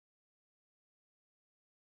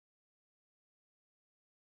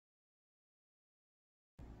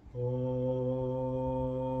Om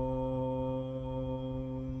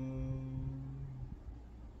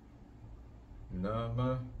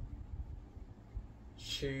Namah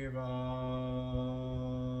Shivaya.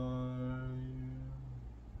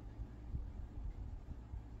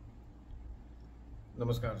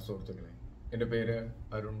 നമസ്കാരം സുഹൃത്തുക്കളെ, എൻ്റെ പേര്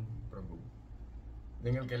അരുൺ പ്രഭു.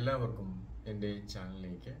 നിങ്ങൾക്കെല്ലാവർക്കും എൻ്റെ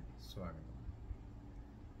ചാനലിലേക്ക് സ്വാഗതം.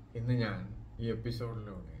 ഇന്ന് ഞാൻ ഈ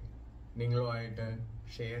എപ്പിസോഡിലൂടെ നിങ്ങളുമായിട്ട്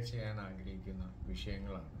ഷെയർ ചെയ്യാൻ ആഗ്രഹിക്കുന്ന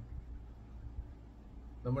വിഷയങ്ങളാണ്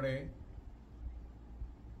നമ്മുടെ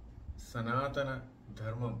സനാതന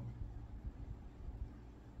ധർമ്മം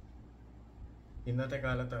ഇന്നത്തെ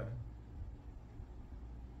കാലത്ത്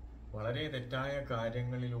വളരെ തെറ്റായ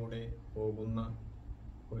കാര്യങ്ങളിലൂടെ പോകുന്ന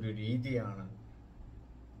ഒരു രീതിയാണ്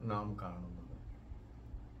നാം കാണുന്നത്.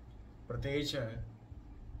 പ്രത്യേകിച്ച്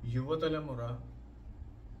യുവതലമുറ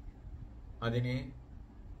അതിനെ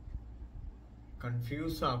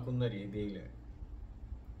കൺഫ്യൂസ് ആക്കുന്ന രീതിയിൽ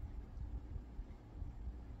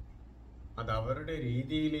അത് അവരുടെ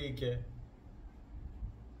രീതിയിലേക്ക്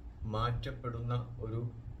മാറ്റപ്പെടുന്ന ഒരു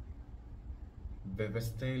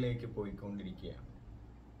വ്യവസ്ഥയിലേക്ക് പോയിക്കൊണ്ടിരിക്കുകയാണ്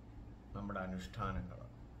നമ്മുടെ അനുഷ്ഠാനങ്ങൾ.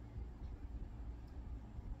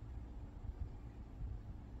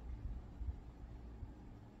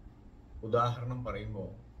 ഉദാഹരണം പറയുമ്പോൾ,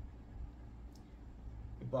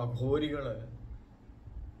 ഇപ്പൊ അഘോരികള്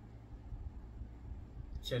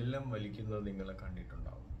ചെല്ലം വലിക്കുന്നത് നിങ്ങൾ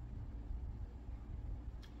കണ്ടിട്ടുണ്ടാവും.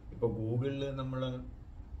 ഇപ്പൊ ഗൂഗിളിൽ നമ്മൾ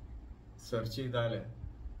സെർച്ച് ചെയ്താൽ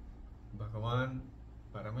ഭഗവാൻ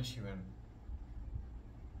പരമശിവൻ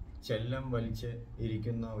ചെല്ലം വലിച്ച്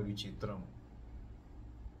ഇരിക്കുന്ന ഒരു ചിത്രം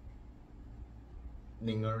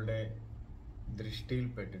നിങ്ങളുടെ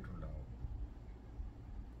ദൃഷ്ടിയിൽപ്പെട്ടിട്ടുണ്ടാവും.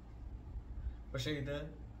 പക്ഷെ ഇത്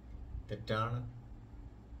തെറ്റാണ്.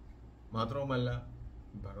 മാത്രവുമല്ല,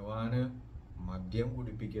 ഭഗവാന് മദ്യം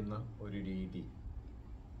കുടിപ്പിക്കുന്ന ഒരു രീതി.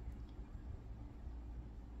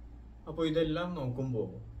 അപ്പോൾ ഇതെല്ലാം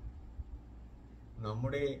നോക്കുമ്പോൾ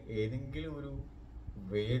നമ്മുടെ ഏതെങ്കിലും ഒരു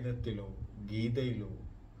വേദത്തിലോ ഗീതയിലോ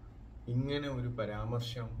ഇങ്ങനെ ഒരു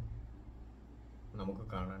പരാമർശം നമുക്ക്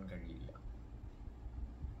കാണാൻ കഴിയില്ല.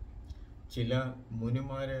 ചില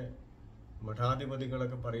മുനിമാര്,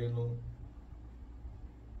 മഠാധിപതികളൊക്കെ പറയുന്നു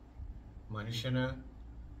മനുഷ്യന്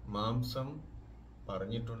മാംസം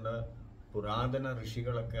പറഞ്ഞിട്ടുണ്ട്, പുരാതന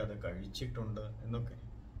ഋഷികളൊക്കെ അത് കഴിച്ചിട്ടുണ്ട് എന്നൊക്കെ.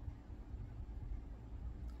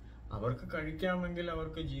 അവർക്ക് കഴിക്കാമെങ്കിൽ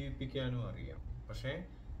അവർക്ക് ജീവിപ്പിക്കാനും അറിയാം. പക്ഷെ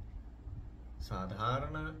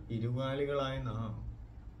സാധാരണ ഇരുകാലികളായ നാം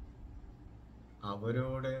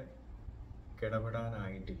അവരോട്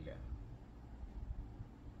കിടപെടാനായിട്ടില്ല.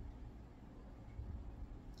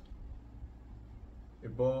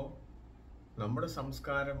 ഇപ്പോ നമ്മുടെ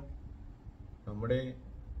സംസ്കാരം, നമ്മുടെ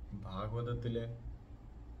ഭാഗവതത്തില്,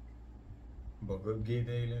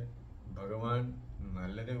 ഭഗവത്ഗീതയില് ഭഗവാൻ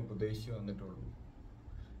നല്ലതേ ഉപദേശിച്ചു വന്നിട്ടുള്ളൂ.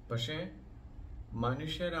 പക്ഷെ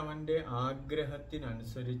മനുഷ്യരവന്റെ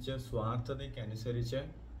ആഗ്രഹത്തിനനുസരിച്ച്, സ്വാർത്ഥതയ്ക്കനുസരിച്ച്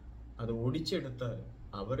അത് ഓടിച്ചെടുത്ത്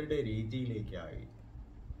അവരുടെ രീതിയിലേക്കായി.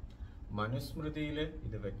 മനുസ്മൃതിയിൽ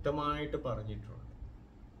ഇത് വ്യക്തമായിട്ട് പറഞ്ഞിട്ടുണ്ട്.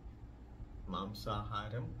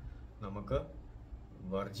 മാംസാഹാരം നമുക്ക്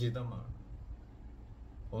വർജിതമാണ്.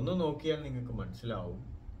 ഒന്ന് നോക്കിയാൽ നിങ്ങൾക്ക് മനസ്സിലാവും.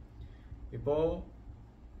 ഇപ്പോ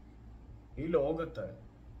ഈ ലോകത്ത്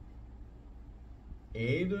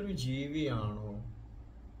ഏതൊരു ജീവിയാണോ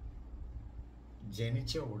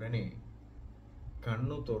ജനിച്ച ഉടനെ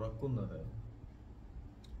കണ്ണു തുറക്കുന്നത്,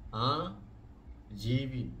 ആ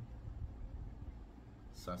ജീവി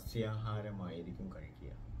സസ്യാഹാരമായിരിക്കും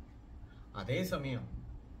കഴിക്കുക. അതേസമയം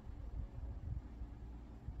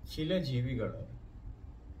ചില ജീവികൾ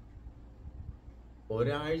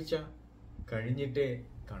ഒരാഴ്ച കഴിഞ്ഞിട്ടേ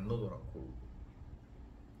കണ്ണു തുറക്കൂ.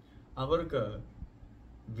 അവർക്ക്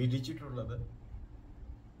വിധിച്ചിട്ടുള്ളത്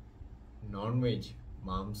നോൺ വെജ്,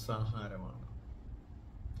 മാംസാഹാരമാണ്.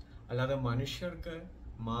 അല്ലാതെ മനുഷ്യർക്ക്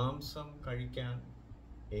മാംസം കഴിക്കാൻ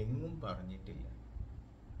എങ്ങും പറഞ്ഞിട്ടില്ല.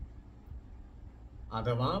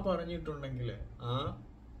 അഥവാ പറഞ്ഞിട്ടുണ്ടെങ്കിൽ ആ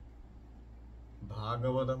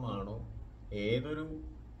ഭാഗവതമാണോ ഏതൊരു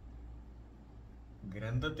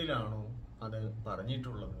ഗ്രന്ഥത്തിലാണോ അത്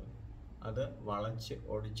പറഞ്ഞിട്ടുള്ളത്, അത് വളച്ച്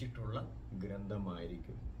ഒടിച്ചിട്ടുള്ള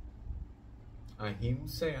ഗ്രന്ഥമായിരിക്കും.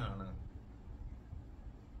 അഹിംസയാണ്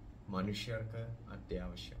മനുഷ്യർക്ക്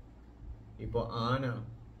അത്യാവശ്യം. ഇപ്പോൾ ആന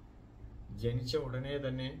ജനിച്ച ഉടനെ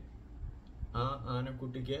തന്നെ ആ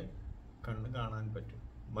ആനക്കുട്ടിക്ക് കണ്ണ് കാണാൻ പറ്റും.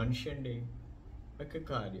 മനുഷ്യൻ്റെ ഒക്കെ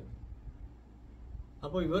കാര്യം.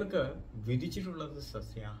 അപ്പോൾ ഇവർക്ക് വിധിച്ചിട്ടുള്ളത്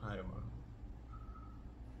സസ്യാഹാരമാണ്.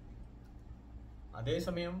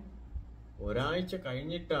 അതേസമയം ഒരാഴ്ച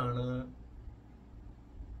കഴിഞ്ഞിട്ടാണ്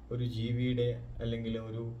ഒരു ജീവിയുടെ അല്ലെങ്കിൽ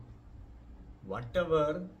ഒരു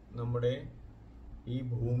വട്ടവർ നമ്മുടെ ഈ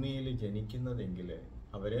ഭൂമിയിൽ ജനിക്കുന്നതെങ്കിൽ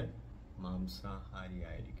അവര്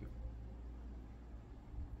മാംസാഹാരിയായിരിക്കും.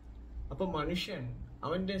 അപ്പൊ മനുഷ്യൻ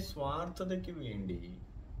അവന്റെ സ്വാർത്ഥതയ്ക്ക് വേണ്ടി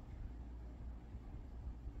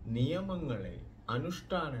നിയമങ്ങളെ,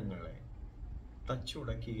 അനുഷ്ഠാനങ്ങളെ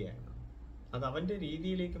തച്ചുടയ്ക്കുകയാണ്. അത് അവന്റെ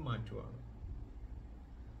രീതിയിലേക്ക് മാറ്റുവാണ്.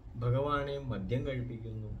 ഭഗവാനെ മദ്യം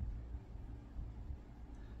കഴിപ്പിക്കുന്നു.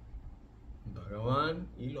 ഭഗവാൻ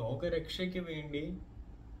ഈ ലോകരക്ഷയ്ക്ക് വേണ്ടി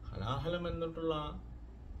ഹലാഹലം എന്നിട്ടുള്ള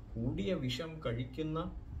കൂടിയ വിഷം കഴിക്കുന്ന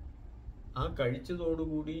ആ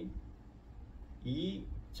കഴിച്ചതോടുകൂടി ഈ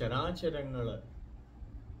ചരാചരങ്ങള്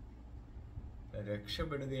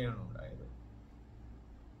രക്ഷപ്പെടുകയാണ് ഉണ്ടായത്.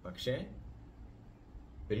 പക്ഷെ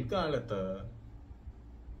പിൽക്കാലത്ത്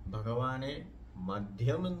ഭഗവാനെ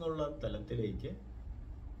മദ്യം എന്നുള്ള തലത്തിലേക്ക്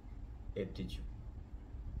എത്തിച്ചു.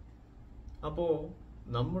 അപ്പോ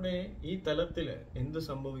നമ്മുടെ ഈ തലത്തില് എന്ത്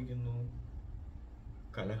സംഭവിക്കുന്നു?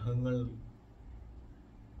 കലഹങ്ങൾ,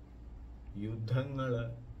 യുദ്ധങ്ങള്,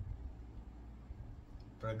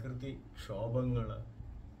 പ്രകൃതി ക്ഷോഭങ്ങള്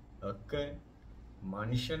ഒക്കെ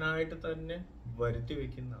മനുഷ്യനായിട്ട് തന്നെ വരുത്തി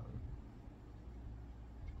വെക്കുന്നതാണ്.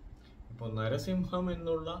 ഇപ്പൊ നരസിംഹം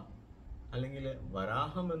എന്നുള്ള അല്ലെങ്കിൽ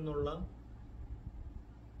വരാഹം എന്നുള്ള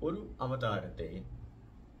ഒരു അവതാരത്തെ,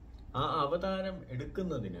 ആ അവതാരം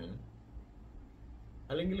എടുക്കുന്നതിന്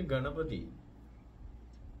അല്ലെങ്കിൽ ഗണപതി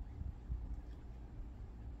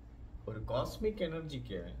ഒരു കോസ്മിക്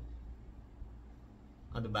എനർജിക്ക്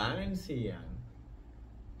അത് ബാലൻസ് ചെയ്യാൻ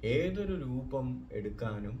ഏതൊരു രൂപം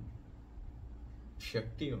എടുക്കാനും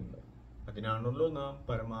ശക്തിയുണ്ട്. അതിനാണല്ലോ നാം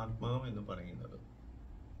പരമാത്മാവ് എന്ന് പറയുന്നത്.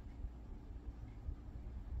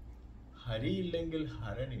 ഹരിയില്ലെങ്കിൽ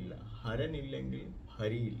ഹരനില്ല, ഹരനില്ലെങ്കിൽ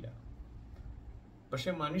ഹരിയില്ല.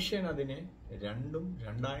 പക്ഷെ മനുഷ്യൻ അതിനെ രണ്ടും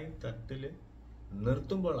രണ്ടായി തട്ടില്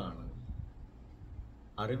നിർത്തുമ്പോഴാണ്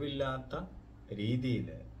അറിവില്ലാത്ത രീതിയിൽ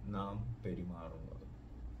നാം പെരുമാറുന്നത്.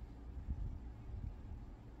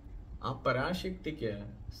 ആ പരാശക്തിക്ക്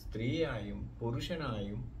സ്ത്രീയായും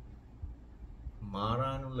പുരുഷനായും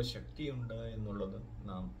മാറാനുള്ള ശക്തിയുണ്ട് എന്നുള്ളത്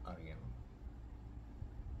നാം അറിയണം.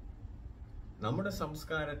 നമ്മുടെ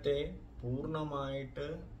സംസ്കാരത്തെ പൂർണ്ണമായിട്ട്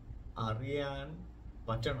അറിയാൻ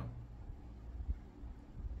പറ്റണം.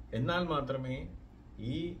 എന്നാൽ മാത്രമേ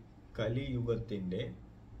ഈ കലിയുഗത്തിന്റെ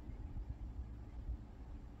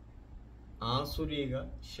ആസുരിക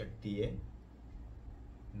ശക്തിയെ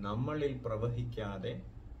നമ്മളിൽ പ്രവഹിക്കാതെ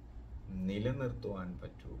നിലനിർത്തുവാൻ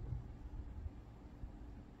പറ്റുള്ളൂ.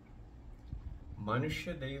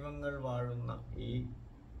 മനുഷ്യ ദൈവങ്ങൾ വാഴുന്ന ഈ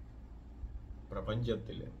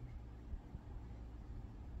പ്രപഞ്ചത്തില്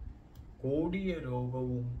കോടിയ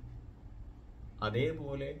രോഗവും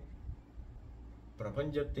അതേപോലെ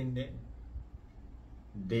പ്രപഞ്ചത്തിന്റെ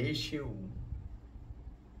ദേഷ്യവും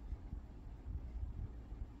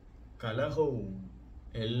കലഹവും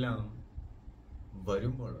എല്ലാം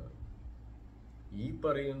വരുമ്പോൾ ഈ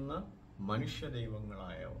പറയുന്ന മനുഷ്യ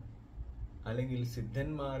ദൈവങ്ങളായോ അല്ലെങ്കിൽ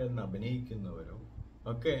സിദ്ധന്മാരെന്ന് അഭിനയിക്കുന്നവരോ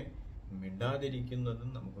ഒക്കെ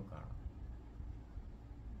മിണ്ടാതിരിക്കുന്നതും നമുക്ക് കാണാം.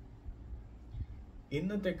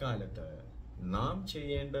 ഇന്നത്തെ കാലത്ത് നാം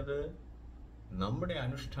ചെയ്യേണ്ടത് നമ്മുടെ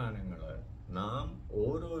അനുഷ്ഠാനങ്ങള് നാം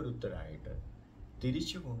ഓരോരുത്തരായിട്ട്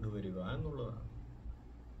തിരിച്ചു കൊണ്ടുവരിക എന്നുള്ളതാണ്.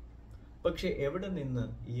 പക്ഷെ എവിടെ നിന്ന്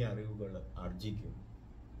ഈ അറിവുകൾ ആർജിക്കും?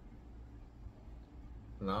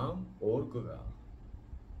 നാം ഓർക്കുക,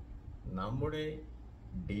 നമ്മുടെ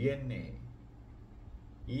DNA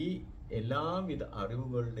ഈ എല്ലാവിധ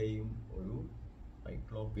അറിവുകളുടെയും ഒരു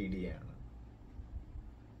എൻസൈക്ലോപീഡിയയാണ്.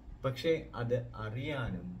 പക്ഷെ അത്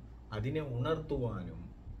അറിയാനും അതിനെ ഉണർത്തുവാനും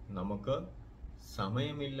നമുക്ക്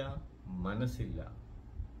സമയമില്ല, മനസ്സില്ല.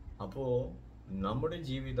 അപ്പോ നമ്മുടെ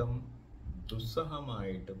ജീവിതം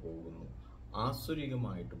ദുസ്സഹമായിട്ട് പോകുന്നു,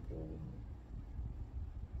 ആസുരികമായിട്ട് പോകുന്നു.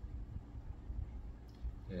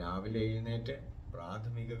 രാവിലെ എഴുന്നേറ്റ്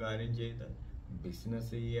പ്രാഥമിക കാര്യം ചെയ്ത്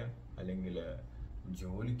ബിസിനസ് ചെയ്യുക, അല്ലെങ്കിൽ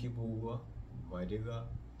ജോലിക്ക് പോവുക, വരിക,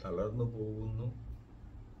 തളർന്നു പോകുന്നു.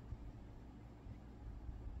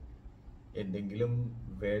 എന്തെങ്കിലും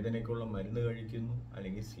വേദനയ്ക്കുള്ള മരുന്ന് കഴിക്കുന്നു,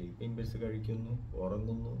 അല്ലെങ്കിൽ സ്ലീപ്പിംഗ് പിൽസ് കഴിക്കുന്നു,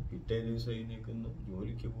 ഉറങ്ങുന്നു, പിറ്റേ ദിവസം എഴുന്നേൽക്കുന്നു,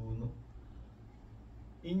 ജോലിക്ക് പോകുന്നു.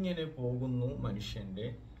 ഇങ്ങനെ പോകുന്നു മനുഷ്യന്റെ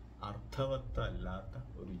അർത്ഥവത്തല്ലാത്ത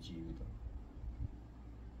ഒരു ജീവിതം.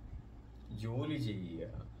 ജോലി ചെയ്യുക,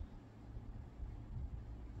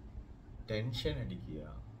 ടെൻഷൻ അടിക്കുക,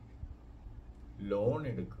 ലോൺ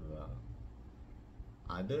എടുക്കുക,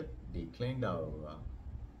 അത് ഡിക്ലൈൻഡ് ആവുക,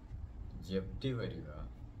 ജപ്തി വരിക,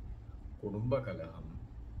 കുടുംബകലഹം,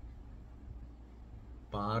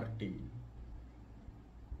 പാർട്ടി,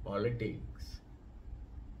 പൊളിറ്റിക്സ്,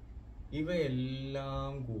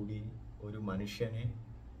 ഇവയെല്ലാം കൂടി ഒരു മനുഷ്യനെ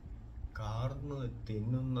കാർന്ന്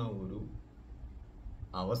തിന്നുന്ന ഒരു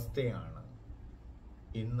അവസ്ഥയാണ്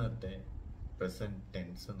ഇന്നത്തെ പ്രസന്റ്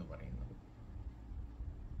ടെൻസ് എന്ന് പറയുന്നത്.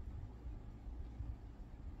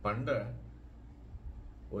 പണ്ട്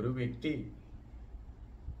ഒരു വ്യക്തി,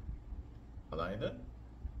 അതായത്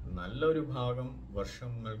നല്ലൊരു ഭാഗം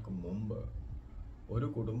വർഷങ്ങൾക്ക് മുമ്പ്, ഒരു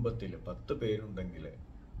കുടുംബത്തിൽ 10 പേരുണ്ടെങ്കിൽ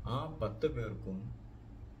ആ 10 പേർക്കും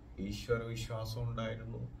ഈശ്വരവിശ്വാസം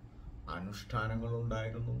ഉണ്ടായിരുന്നു,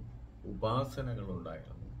 അനുഷ്ഠാനങ്ങളുണ്ടായിരുന്നു,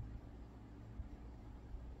 ഉപാസനകളുണ്ടായിരുന്നു.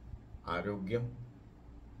 ആരോഗ്യം,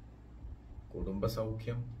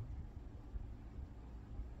 കുടുംബസൗഖ്യം,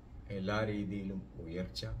 എല്ലാ രീതിയിലും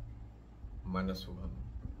ഉയർച്ച, മനസ്സുഖം,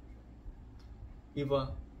 ഇവ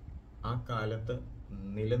ആ കാലത്ത്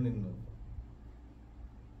നിലനിന്നു.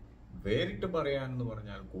 വേറിട്ട് പറയാനെന്ന്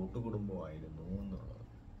പറഞ്ഞാൽ കൂട്ടുകുടുംബമായിരുന്നു എന്നുള്ളത്.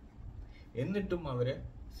 എന്നിട്ടും അവര്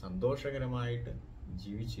സന്തോഷകരമായിട്ട്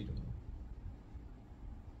ജീവിച്ചിരുന്നു.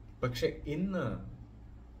 പക്ഷെ ഇന്ന്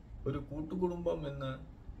ഒരു കൂട്ടുകുടുംബം എന്ന്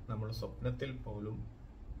നമ്മൾ സ്വപ്നത്തിൽ പോലും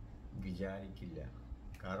വിചാരിക്കില്ല.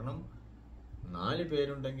 കാരണം 4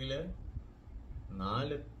 പേരുണ്ടെങ്കിൽ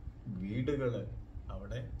 4 വീടുകൾ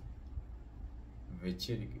അവിടെ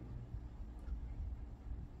വെച്ചിരിക്കും.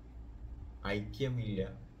 ഐക്യമില്ല.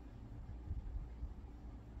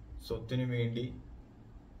 സ്വത്തിനു വേണ്ടി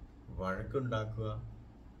വഴക്കുണ്ടാക്കുക.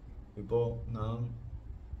 ഇപ്പോൾ നാം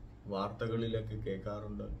വാർത്തകളിലൊക്കെ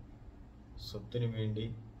കേൾക്കാറുണ്ട്, സ്വത്തിനു വേണ്ടി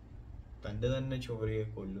തൻ്റെ തന്നെ ചോരയെ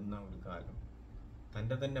കൊല്ലുന്ന ഒരു കാലം,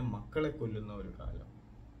 തൻ്റെ തന്നെ മക്കളെ കൊല്ലുന്ന ഒരു കാലം,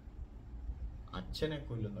 അച്ഛനെ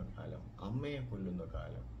കൊല്ലുന്ന കാലം, അമ്മയെ കൊല്ലുന്ന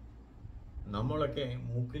കാലം. നമ്മളൊക്കെ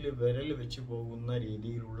മൂക്കിൽ വിരൽ വെച്ച് പോകുന്ന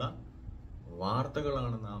രീതിയിലുള്ള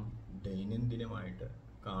വാർത്തകളാണ് നാം ദൈനംദിനമായിട്ട്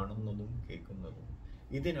കാണുന്നതും കേൾക്കുന്നതും.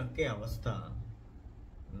 ഇതിനൊക്കെ അവസ്ഥ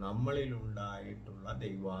നമ്മളിലുണ്ടായിട്ടുള്ള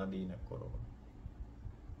ദൈവാധീനക്കുറവ്,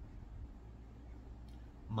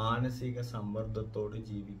 മാനസിക സമ്മർദ്ദത്തോട്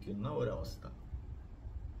ജീവിക്കുന്ന ഒരവസ്ഥ.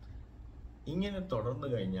 ഇങ്ങനെ തുടർന്നു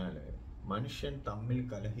കഴിഞ്ഞാൽ മനുഷ്യൻ തമ്മിൽ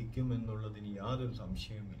കലഹിക്കുമെന്നുള്ളതിന് യാതൊരു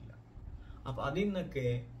സംശയവുമില്ല. അപ്പം അതിൽ നിന്നൊക്കെ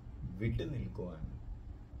വിട്ടു നിൽക്കുവാൻ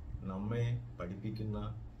നമ്മെ പഠിപ്പിക്കുന്ന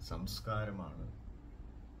സംസ്കാരമാണ്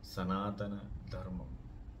സനാതന ധർമ്മം.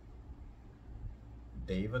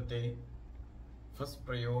 ദൈവത്തെ ഫസ്റ്റ്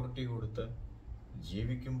പ്രയോറിറ്റി കൊടുത്ത്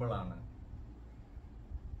ജീവിക്കുമ്പോഴാണ്.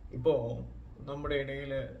 ഇപ്പോൾ നമ്മുടെ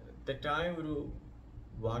ഇടയിൽ തെറ്റായ ഒരു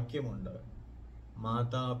വാക്യമുണ്ട്,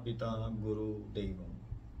 മാതാ പിതാ ഗുരു ദൈവം.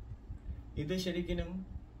 ഇത് ശരിക്കും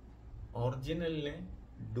ഒറിജിനലിനെ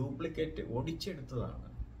ഡ്യൂപ്ലിക്കേറ്റ് ഒടിച്ചെടുത്തതാണ്.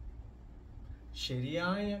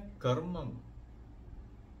 ശരിയായ കർമ്മം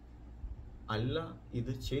അല്ല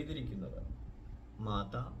ഇത് ചെയ്തിരിക്കുന്നത്.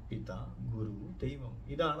 മാതാ പിതാ ഗുരു ദൈവം,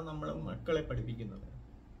 ഇതാണ് നമ്മളെ മക്കളെ പഠിപ്പിക്കുന്നത്.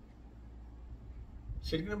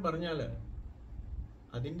 ശരിക്കും പറഞ്ഞാൽ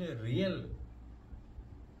അതിൻ്റെ റിയൽ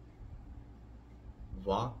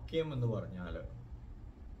വാക്യം എന്ന് പറഞ്ഞാൽ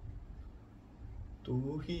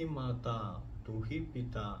തൂഹി മാതാ തൂഹി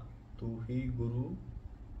പിതാ തൂഹി ഗുരു,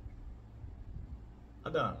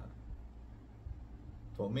 അതാണ്.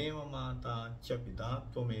 ത്വമേവ മാതാ ച പിതാ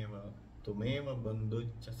ത്വമേവ തുമേവ ബന്ധു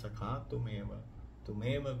ച സഖാ തുമേവ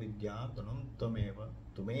തുമേവ വിദ്യാധനം ത്വമേവ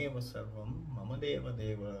തുമേവ സർവം മമ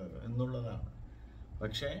ദേവദേവ എന്നുള്ളതാണ്.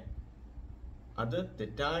 പക്ഷെ അത്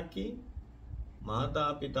തെറ്റാക്കി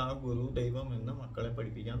മാതാപിതാ ഗുരു ദൈവം എന്ന് മക്കളെ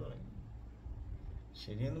പഠിപ്പിക്കാൻ തുടങ്ങി.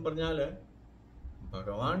 ശരിയെന്ന് പറഞ്ഞാൽ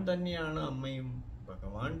ഭഗവാൻ തന്നെയാണ് അമ്മയും,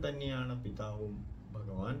 ഭഗവാൻ തന്നെയാണ് പിതാവും,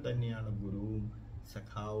 ഭഗവാൻ തന്നെയാണ് ഗുരുവും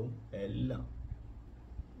സഖാവും എല്ലാം.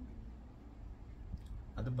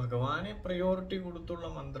 അത് ഭഗവാനെ പ്രയോറിറ്റി കൊടുത്തുള്ള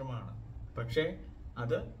മന്ത്രമാണ്. പക്ഷെ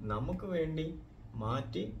അത് നമുക്ക് വേണ്ടി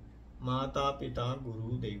മാറ്റി മാതാപിതാ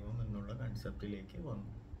ഗുരു ദൈവം എന്നുള്ള കൺസെപ്റ്റിലേക്ക്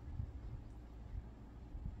വന്നു.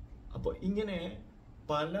 അപ്പോൾ ഇങ്ങനെ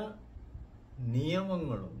പല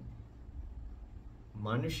നിയമങ്ങളും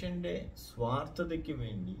മനുഷ്യന്റെ സ്വാർത്ഥതയ്ക്ക്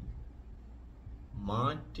വേണ്ടി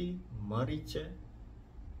മാറ്റി മറിച്ച്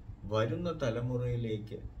വരുന്ന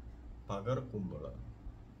തലമുറയിലേക്ക് പകർക്കുമ്പോൾ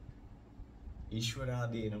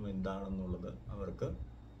ഈശ്വരാധീനം എന്താണെന്നുള്ളത് അവർക്ക്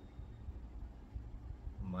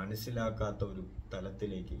മനസ്സിലാക്കാത്ത ഒരു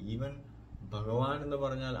തലത്തിലേക്ക്, ഈവൻ ഭഗവാൻ എന്ന്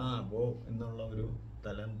പറഞ്ഞാൽ ഓ എന്നുള്ള ഒരു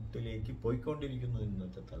തലത്തിലേക്ക് പോയിക്കൊണ്ടിരിക്കുന്നു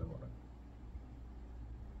ഇന്നത്തെ തലമുറ.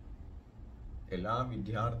 എല്ലാ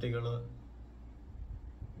വിദ്യാർത്ഥികള്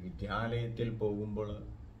വിദ്യാലയത്തിൽ പോകുമ്പോൾ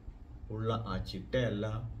ഉള്ള ആ ചിട്ടയല്ല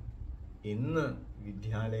ഇന്ന്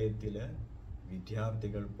വിദ്യാലയത്തില്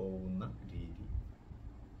വിദ്യാർത്ഥികൾ പോകുന്ന രീതി.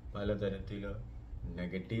 പലതരത്തില്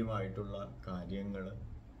നെഗറ്റീവായിട്ടുള്ള കാര്യങ്ങൾ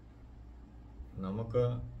നമുക്ക്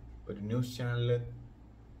ഒരു ന്യൂസ് ചാനൽ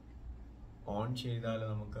ഓൺ ചെയ്താൽ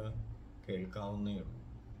നമുക്ക് കേൾക്കാവുന്നേ ഉള്ളൂ.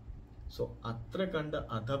 സോ അത്ര കണ്ട്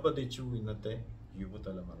അധപതിച്ചു ഇന്നത്തെ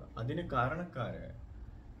യുവതലമുറ. അതിന് കാരണക്കാര്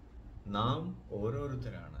നാം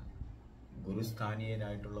ഓരോരുത്തരാണ്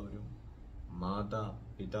ഗുരുസ്ഥാനീയരായിട്ടുള്ളവരും മാതാ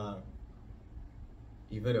പിതാ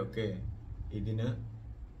ഇവരൊക്കെ ഇതിന്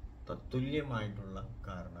തത്തുല്യമായിട്ടുള്ള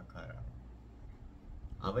കാരണക്കാരാണ്.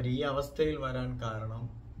 അവർ ഈ അവസ്ഥയിൽ വരാൻ കാരണം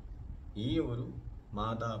ഈ ഒരു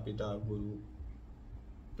മാതാപിതാ ഗുരു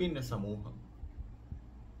പിന്നെ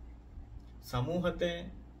സമൂഹത്തെ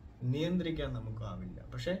നിയന്ത്രിക്കാൻ നമുക്കാവില്ല.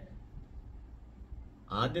 പക്ഷെ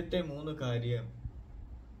ആദ്യത്തെ 3 കാര്യം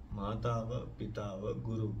മാതാവ് പിതാവ്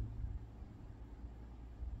ഗുരു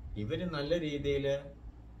ഇവര് നല്ല രീതിയിൽ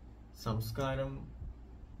സംസ്കാരം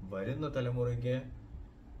വരുന്ന തലമുറയ്ക്ക്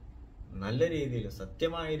നല്ല രീതിയിൽ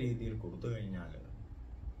സത്യമായ രീതിയിൽ കൊടുത്തു കഴിഞ്ഞാൽ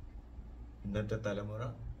ഇന്നത്തെ തലമുറ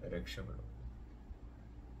രക്ഷപ്പെടും.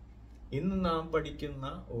 ഇന്ന് നാം പഠിക്കുന്ന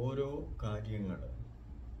ഓരോ കാര്യങ്ങൾ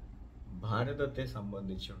ഭാരതത്തെ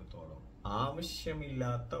സംബന്ധിച്ചിടത്തോളം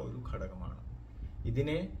ആവശ്യമില്ലാത്ത ഒരു ഘടകമാണ്.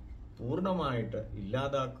 ഇതിനെ പൂർണ്ണമായിട്ട്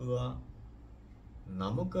ഇല്ലാതാക്കുക,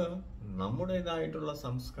 നമുക്ക് നമ്മുടേതായിട്ടുള്ള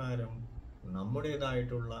സംസ്കാരം,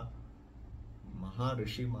 നമ്മുടേതായിട്ടുള്ള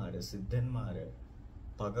മഹാഋഷിമാര് സിദ്ധന്മാര്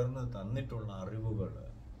പകർന്നു തന്നിട്ടുള്ള അറിവുകൾ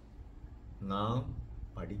നാം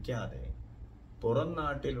പഠിക്കാതെ പുറം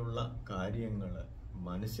നാട്ടിലുള്ള കാര്യങ്ങൾ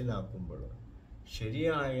മനസ്സിലാക്കുമ്പോൾ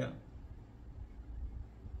ശരിയായ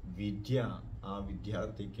വിദ്യ ആ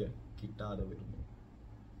വിദ്യാർത്ഥിക്ക് കിട്ടാതെ വരുന്നു.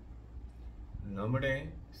 നമ്മുടെ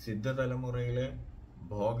സിദ്ധതലമുറയിലെ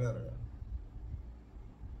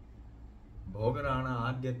ഭോഗറാണ്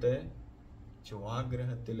ആദ്യത്തെ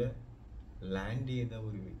ചൊവ്വാഗ്രഹത്തില് ലാൻഡ് ചെയ്ത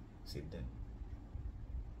ഒരു സിദ്ധൻ.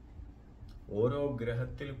 ഓരോ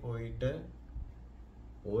ഗ്രഹത്തിൽ പോയിട്ട്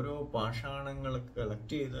ഓരോ പാഷാണങ്ങൾ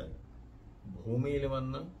കളക്ട് ചെയ്ത് ഭൂമിയിൽ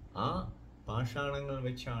വന്ന് ആ പാഷാണങ്ങൾ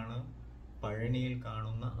വെച്ചാണ് പഴനിയിൽ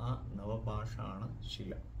കാണുന്ന ആ നവപാഷാണ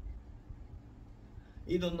ശില.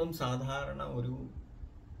 ഇതൊന്നും സാധാരണ ഒരു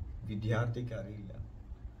വിദ്യാർത്ഥിക്ക് അറിയില്ല.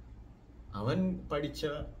 അവൻ പഠിച്ച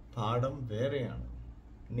പാഠം വേറെയാണ്.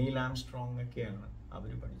 നീൽ ആംസ്ട്രോങ് ഒക്കെയാണ്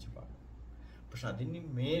അവർ പഠിച്ച പാഠം. പക്ഷെ അതിന്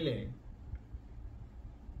മേലെ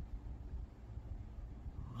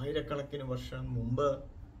ആയിരക്കണക്കിന് വർഷം മുമ്പ്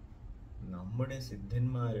നമ്മുടെ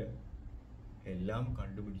സിദ്ധന്മാര് എല്ലാം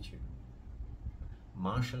കണ്ടുപിടിച്ചിരുന്നു.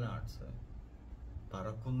 മാർഷൽ ആർട്സ്,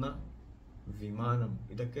 പറക്കുന്ന വിമാനം,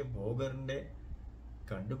 ഇതൊക്കെ ഭോഗറിന്റെ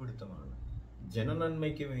കണ്ടുപിടുത്തമാണ്.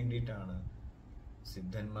 ജനനന്മയ്ക്ക് വേണ്ടിയിട്ടാണ്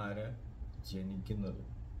സിദ്ധന്മാര് ജനിക്കുന്നത്.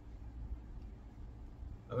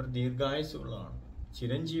 അവർ ദീർഘായുസ്സുകളാണ്,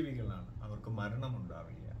 ചിരഞ്ജീവികളാണ്, അവർക്ക്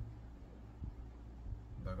മരണമുണ്ടാവില്ല.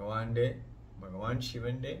 ഭഗവാൻ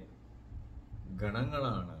ശിവന്റെ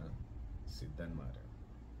ഗണങ്ങളാണ് സിദ്ധന്മാര്.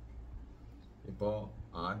 ഇപ്പോ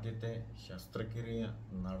ആദ്യത്തെ ശസ്ത്രക്രിയ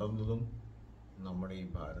നടന്നതും നമ്മുടെ ഈ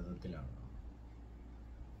ഭാരതത്തിലാണ്.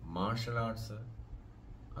 മാർഷൽ ആർട്സ്,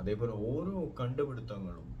 അതേപോലെ ഓരോ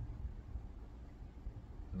കണ്ടുപിടുത്തങ്ങളും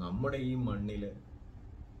നമ്മുടെ ഈ മണ്ണില്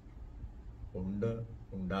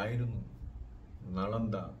ഉണ്ടായിരുന്നു.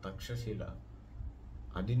 നളന്ദ, തക്ഷശില,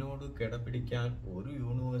 അതിനോട് കിടപിടിക്കാൻ ഒരു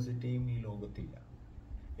യൂണിവേഴ്സിറ്റിയും ഈ ലോകത്തില്ല.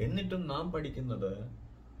 എന്നിട്ടും നാം പഠിക്കുന്നത്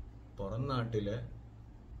പുറം നാട്ടില്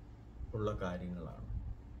ഉള്ള കാര്യങ്ങളാണ്.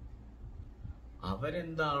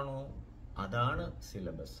 അവരെന്താണോ അതാണ്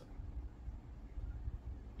സിലബസ്.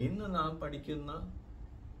 ഇന്ന് നാം പഠിക്കുന്ന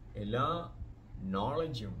എല്ലാ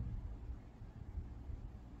നോളജും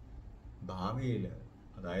ഭാവിയില്,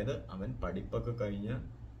 അതായത് അവൻ പഠിപ്പൊക്കെ കഴിഞ്ഞ്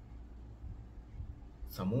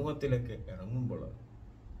സമൂഹത്തിലേക്ക് ഇറങ്ങുമ്പോൾ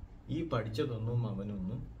ഈ പഠിച്ചതൊന്നും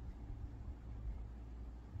അവനൊന്നും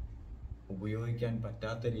ഉപയോഗിക്കാൻ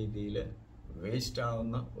പറ്റാത്ത രീതിയിൽ വേസ്റ്റ്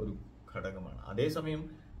ആവുന്ന ഒരു ഘടകമാണ്. അതേസമയം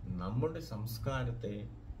നമ്മുടെ സംസ്കാരത്തെ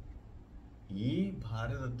ഈ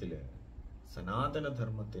ഭാരതത്തില്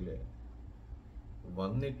സനാതനധർമ്മത്തില്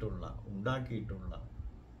വന്നിട്ടുള്ള, ഉണ്ടാക്കിയിട്ടുള്ള,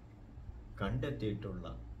 കണ്ടെത്തിയിട്ടുള്ള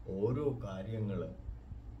ഓരോ കാര്യങ്ങൾ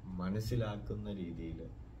മനസ്സിലാക്കുന്ന രീതിയിൽ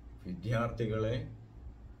വിദ്യാർത്ഥികളെ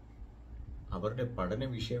അവരുടെ പഠന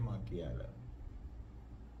വിഷയമാക്കിയാൽ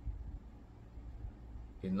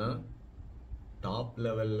ഇന്ന് ടോപ്പ്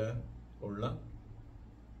ലെവലിൽ ഉള്ള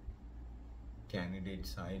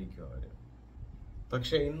കാൻഡിഡേറ്റ്സ് ആയിരിക്കും അവർ.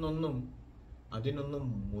 പക്ഷെ അതിനൊന്നും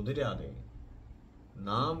മുതിരാതെ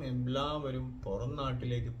നാം എല്ലാവരും പുറം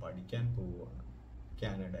നാട്ടിലേക്ക് പഠിക്കാൻ പോവുകയാണ്,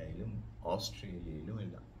 കാനഡയിലും ഓസ്ട്രേലിയയിലും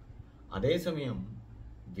എല്ലാം. അതേസമയം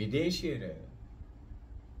വിദേശീയര്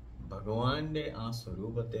ഭഗവാന്റെ ആ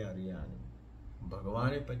സ്വരൂപത്തെ അറിയാനും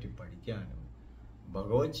ഭഗവാനെ പറ്റി പഠിക്കാനും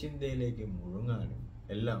ഭഗവത് ചിന്തയിലേക്ക് മുഴുങ്ങാനും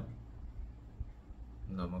എല്ലാം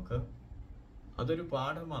നമുക്ക് അതൊരു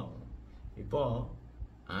പാഠമാവണം. ഇപ്പോ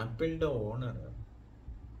ആപ്പിളിന്റെ ഓണർ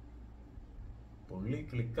പുള്ളി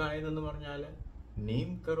ക്ലിക്കായതെന്ന് പറഞ്ഞാല് നീം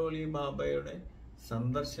കരോളി ബാബയുടെ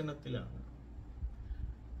സന്ദർശനത്തിലാണ്.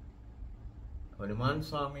 ഹനുമാൻ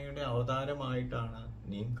സ്വാമിയുടെ അവതാരമായിട്ടാണ്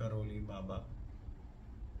നീം കരോലി ബാബ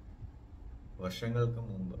വർഷങ്ങൾക്ക്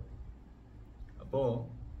മുമ്പ്. അപ്പോ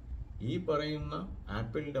ഈ പറയുന്ന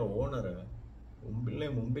ആപ്പിളിന്റെ ഓണർ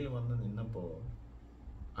മുമ്പിൽ വന്ന് നിന്നപ്പോ,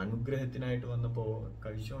 അനുഗ്രഹത്തിനായിട്ട് വന്നപ്പോ,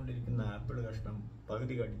 കഴിച്ചുകൊണ്ടിരിക്കുന്ന ആപ്പിൾ കഷ്ണം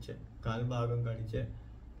പകുതി കടിച്ച്, കാൽഭാഗം കടിച്ച്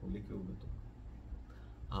പുള്ളിക്ക് കൊടുത്തു.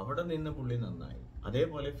 അവിടെ നിന്ന് പുള്ളി നന്നായി.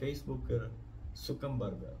 അതേപോലെ ഫേസ്ബുക്ക്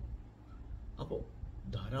സുക്കംബർഗ്. അപ്പോ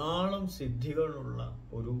ധാരാളം സിദ്ധികളുള്ള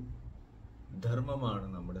ഒരു ധർമ്മമാണ്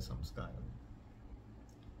നമ്മുടെ സംസ്കാരം.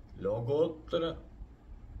 ലോകോത്തര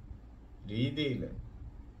രീതിയിൽ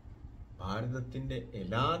ഭാരതത്തിന്റെ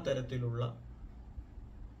എല്ലാ തരത്തിലുള്ള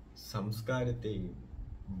സംസ്കാരത്തെയും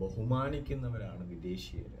ബഹുമാനിക്കുന്നവരാണ്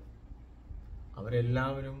വിദേശീയര്.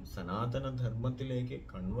 അവരെല്ലാവരും സനാതന ധർമ്മത്തിലേക്ക്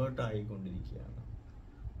കൺവേർട്ട് ആയിക്കൊണ്ടിരിക്കുകയാണ്.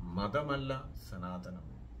 മതമല്ല സനാതനം.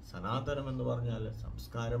 സനാതനം എന്ന് പറഞ്ഞാൽ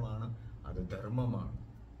സംസ്കാരമാണ്, അത് ധർമ്മമാണ്.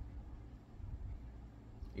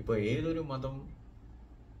 ഇപ്പൊ ഏതൊരു മതം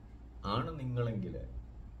ആണ് നിങ്ങളെങ്കിൽ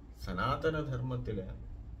സനാതന ധർമ്മത്തില്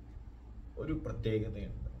ഒരു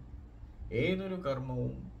പ്രത്യേകതയുണ്ട്. ഏതൊരു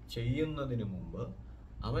കർമ്മവും ചെയ്യുന്നതിന് മുമ്പ്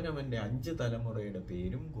അവനവന്റെ 5 തലമുറയുടെ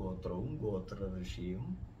പേരും ഗോത്രവും ഗോത്ര ഋഷിയും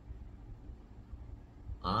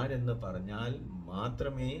ആരെന്ന് പറഞ്ഞാൽ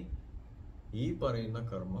മാത്രമേ ഈ പറയുന്ന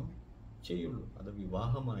കർമ്മം ചെയ്യുള്ളൂ. അത്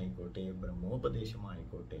വിവാഹമായിക്കോട്ടെ,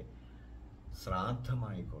 ബ്രഹ്മോപദേശമായിക്കോട്ടെ,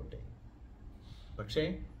 ശ്രാദ്ധമായിക്കോട്ടെ. പക്ഷേ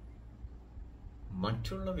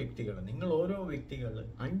മറ്റുള്ള വ്യക്തികൾ, നിങ്ങൾ ഓരോ വ്യക്തികൾ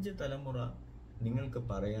 5 തലമുറ നിങ്ങൾക്ക്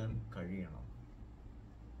പറയാൻ കഴിയണം.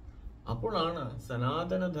 അപ്പോഴാണ്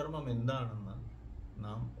സനാതനധർമ്മം എന്താണെന്ന്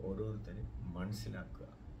നാം ഓരോരുത്തരും മനസ്സിലാക്കുക.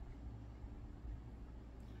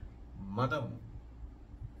 മതം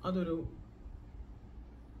അതൊരു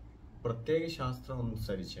പ്രത്യേക ശാസ്ത്രം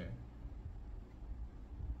അനുസരിച്ച്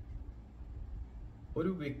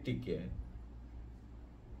ഒരു വ്യക്തിക്ക്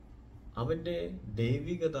അവന്റെ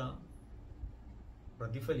ദൈവികത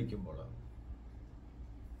പ്രതിഫലിക്കുമ്പോൾ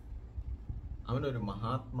അവനൊരു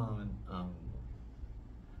മഹാത്മാവൻ ആകുന്നു.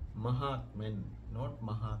 മഹാത്മൻ, നോട്ട്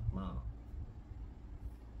മഹാത്മാ.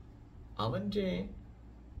 അവന്റെ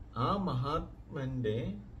ആ മഹാത്മന്റെ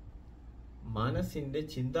മനസ്സിന്റെ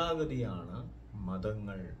ചിന്താഗതിയാണ്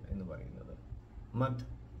മതങ്ങൾ എന്ന് പറയുന്നത്. മത്.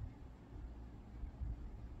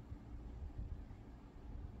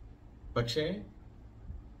 പക്ഷേ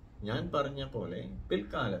ഞാൻ പറഞ്ഞ പോലെ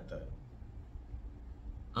പിൽക്കാലത്ത്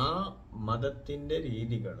ആ മതത്തിന്റെ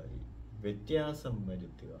രീതികളിൽ വ്യത്യാസം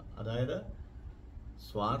വരുത്തുക, അതായത്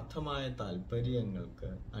സ്വാർത്ഥമായ താല്പര്യങ്ങൾക്ക്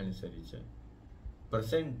അനുസരിച്ച്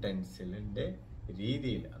പ്രസന്റ് ടെൻസിലിന്റെ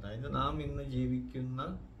രീതിയിൽ, അതായത് നാം ഇന്ന് ജീവിക്കുന്ന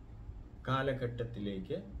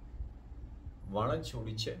കാലഘട്ടത്തിലേക്ക്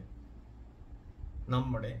വളച്ചൊടിച്ച്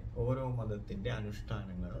നമ്മുടെ ഓരോ മതത്തിന്റെ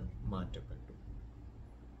അനുഷ്ഠാനങ്ങൾ മാറ്റപ്പെട്ടു.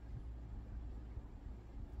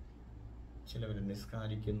 ചിലവർ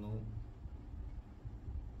നിസ്കാരിക്കുന്നു,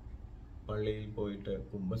 പള്ളിയിൽ പോയിട്ട്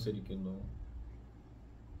കുമ്പസരിക്കുന്നു,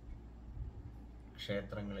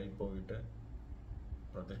 ക്ഷേത്രങ്ങളിൽ പോയിട്ട്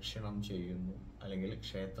പ്രദക്ഷിണം ചെയ്യുന്നു, അല്ലെങ്കിൽ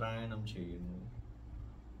ക്ഷേത്രായനം ചെയ്യുന്നു.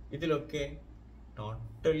 ഇതിലൊക്കെ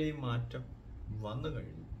ടോട്ടലി മാറ്റം വന്നു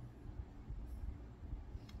കഴിഞ്ഞു.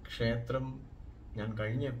 ക്ഷേത്രം, ഞാൻ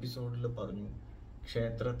കഴിഞ്ഞ എപ്പിസോഡിൽ പറഞ്ഞു,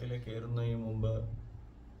 ക്ഷേത്രത്തിൽ കയറുന്നതിന് മുമ്പ്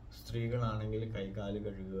സ്ത്രീകളാണെങ്കിൽ കൈകാല്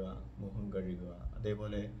കഴുകുക, മുഖം കഴുകുക.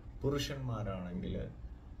 അതേപോലെ പുരുഷന്മാരാണെങ്കിൽ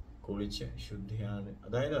കുളിച്ച് ശുദ്ധിയാണ്.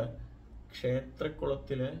 അതായത്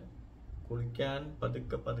ക്ഷേത്രക്കുളത്തില് കുളിക്കാൻ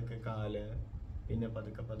പതുക്കെ പതുക്കെ കാല്, പിന്നെ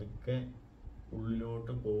പതുക്കെ പതുക്കെ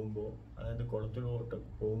ഉള്ളിലോട്ട് പോകുമ്പോൾ, അതായത് കുളത്തിലോട്ട്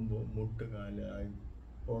പോകുമ്പോൾ മുട്ടുകാല്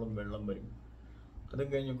ആയിപ്പോളം വെള്ളം വരും. അതും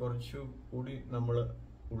കഴിഞ്ഞ് കുറച്ചു കൂടി നമ്മൾ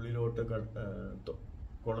ഉള്ളിലോട്ട്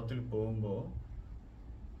കുളത്തിൽ പോകുമ്പോൾ,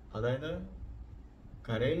 അതായത്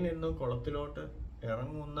കരയിൽ നിന്ന് കുളത്തിലോട്ട്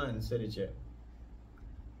ഇറങ്ങുന്ന അനുസരിച്ച്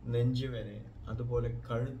നെഞ്ച് വരെ, അതുപോലെ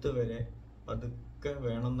കഴുത്ത് വരെ പതുക്കെ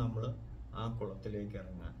വേണം നമ്മൾ ആ കുളത്തിലേക്ക്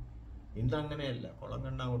ഇറങ്ങാൻ. ഇന്നങ്ങനെയല്ല, കുളം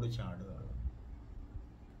കണ്ട അങ്ങോട്ട് ചാടുകയാണ്.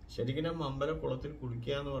 ശരിക്കും അമ്പലക്കുളത്തിൽ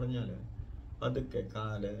കുളിക്കുക എന്ന് പറഞ്ഞാൽ പതുക്കെ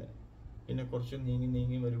കാല്, പിന്നെ കുറച്ച് നീങ്ങി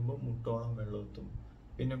നീങ്ങി വരുമ്പോൾ മുട്ടോളം വെള്ളമെത്തും,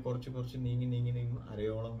 പിന്നെ കുറച്ച് നീങ്ങി നീങ്ങി നീങ്ങും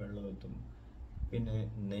അരയോളം വെള്ളമെത്തും, പിന്നെ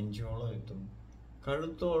നെഞ്ചോളം എത്തും.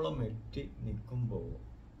 കഴുത്തോളം എത്തി നിൽക്കുമ്പോൾ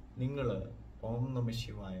നിങ്ങൾ ഓം നമ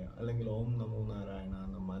ശിവായ അല്ലെങ്കിൽ ഓം നമോ നാരായണ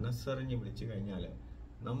എന്ന് മനസ്സറിഞ്ഞ് വിളിച്ചു കഴിഞ്ഞാൽ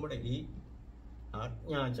നമ്മുടെ ഈ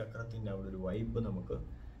ആജ്ഞാചക്രത്തിന്റെ അവിടെ ഒരു വൈബ് നമുക്ക്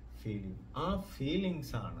ഫീൽ ചെയ്യും. ആ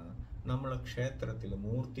ഫീലിങ്സ് ആണ് നമ്മൾ ക്ഷേത്രത്തിൽ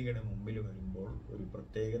മൂർത്തിയുടെ മുമ്പിൽ വരുമ്പോൾ ഒരു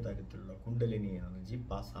പ്രത്യേക തരത്തിലുള്ള കുണ്ടലിനി എനർജി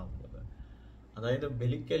പാസ്സാവുന്നത്. അതായത്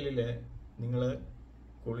ബലിക്കല്ലില് നിങ്ങൾ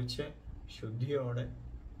കുളിച്ച് ശുദ്ധിയോടെ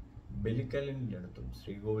ബലിക്കല്ലിൻ്റെ അടുത്തും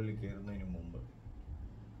ശ്രീകോവിലിൽ കയറുന്നതിന് മുമ്പ്,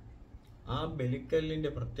 ആ ബലിക്കല്ലിന്റെ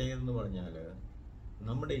പ്രത്യേകത എന്ന് പറഞ്ഞാൽ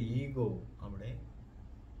നമ്മുടെ ഈഗോ അവിടെ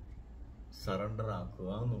സറണ്ടർ ആക്കുക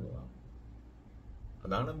എന്നുള്ളതാണ്.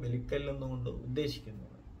 അതാണ് ബലിക്കല്ലെന്നുകൊണ്ട്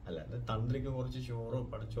ഉദ്ദേശിക്കുന്നത്. അല്ലാതെ തന്ത്രിക്ക് കുറച്ച് ചോറോ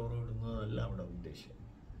പടച്ചോറോ ഇടുന്നതല്ല അവിടെ ഉദ്ദേശം.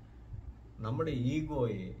 നമ്മുടെ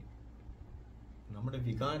ഈഗോയെ, നമ്മുടെ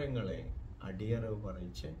വികാരങ്ങളെ അടിയറവ്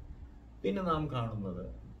പറയിച്ച് പിന്നെ നാം കാണുന്നത്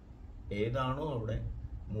ഏതാണോ അവിടെ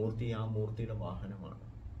മൂർത്തി, ആ മൂർത്തിയുടെ വാഹനമാണ്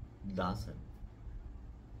ദാസൻ.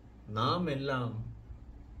 നാം എല്ലാം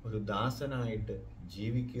ഒരു ദാസനായിട്ട്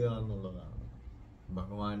ജീവിക്കുക എന്നുള്ളതാണ്.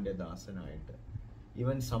 ഭഗവാന്റെ ദാസനായിട്ട്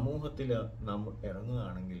ഇവൻ സമൂഹത്തിൽ നാം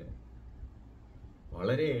ഇറങ്ങുകയാണെങ്കിൽ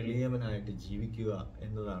വളരെ എളിയവനായിട്ട് ജീവിക്കുക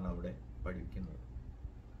എന്നതാണ് അവിടെ പഠിക്കുന്നത്.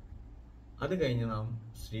 അത് കഴിഞ്ഞ് നാം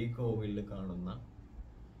ശ്രീകോവിലിൽ കാണുന്ന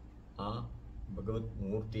ആ ഭഗവത്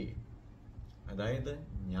മൂർത്തി, അതായത്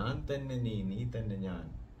ഞാൻ തന്നെ നീ, നീ തന്നെ ഞാൻ,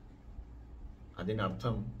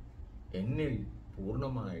 അതിനർത്ഥം എന്നിൽ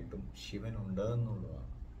പൂർണ്ണമായിട്ടും ശിവനുണ്ട് എന്നുള്ളതാണ്.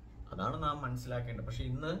 അതാണ് നാം മനസ്സിലാക്കേണ്ടത്. പക്ഷെ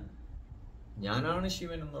ഇന്ന് ഞാനാണ്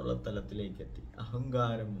ശിവൻ എന്നുള്ള തലത്തിലേക്ക് എത്തി,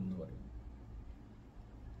 അഹങ്കാരം എന്ന് പറയും.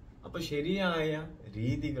 അപ്പൊ ശരിയായ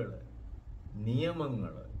രീതികള്,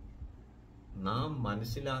 നിയമങ്ങള് നാം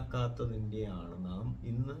മനസ്സിലാക്കാത്തതിൻ്റെയാണ് നാം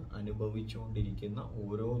ഇന്ന് അനുഭവിച്ചുകൊണ്ടിരിക്കുന്ന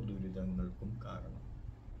ഓരോ ദുരിതങ്ങൾക്കും കാരണം.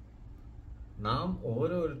 നാം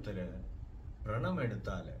ഓരോരുത്തര്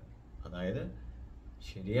വ്രണമെടുത്താല്, അതായത്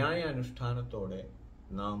ശരിയായ അനുഷ്ഠാനത്തോടെ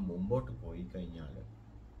നാം മുമ്പോട്ട് പോയി കഴിഞ്ഞാൽ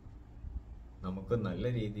നമുക്ക് നല്ല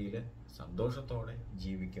രീതിയിൽ സന്തോഷത്തോടെ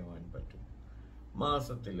ജീവിക്കുവാൻ പറ്റും.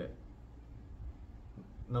 മാസത്തിൽ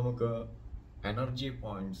നമുക്ക് എനർജി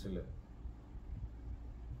പോയിന്റ്സിൽ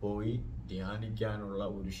പോയി ധ്യാനിക്കാനുള്ള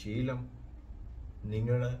ഒരു ശീലം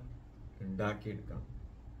നിങ്ങൾ ഉണ്ടാക്കിയെടുക്കണം.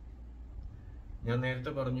 ഞാൻ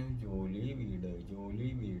നേരത്തെ പറഞ്ഞു, ജോലി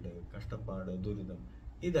വീട്, കഷ്ടപ്പാട്, ദുരിതം,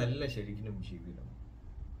 ഇതല്ല ശരിക്കും ജീവിതം.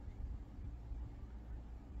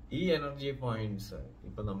 ഈ എനർജി പോയിന്റ്സ്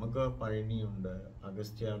ഇപ്പൊ നമുക്ക് പഴനിയുണ്ട്,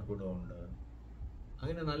 അഗസ്ത്യാർകൂടമുണ്ട്,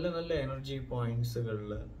 അങ്ങനെ നല്ല നല്ല എനർജി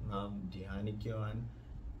പോയിന്റ്സുകളിൽ നാം ധ്യാനിക്കുവാൻ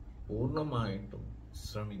പൂർണ്ണമായിട്ടും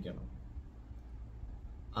ശ്രമിക്കണം.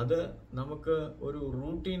 അത് നമുക്ക് ഒരു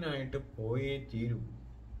റൂട്ടീനായിട്ട് പോയേ തീരൂ.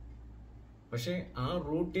 പക്ഷെ ആ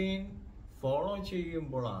റൂട്ടീൻ ഫോളോ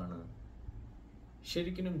ചെയ്യുമ്പോഴാണ്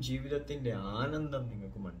ശരിക്കും ജീവിതത്തിന്റെ ആനന്ദം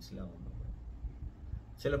നിങ്ങൾക്ക് മനസ്സിലാവുന്നത്.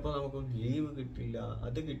 ചിലപ്പോൾ നമുക്ക് ലീവ് കിട്ടില്ല,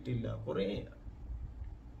 അത് കിട്ടില്ല, കുറേ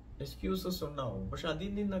എക്സ്ക്യൂസസ് ഉണ്ടാവും. പക്ഷെ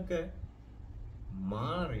അതിൽ നിന്നൊക്കെ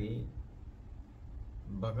മാറി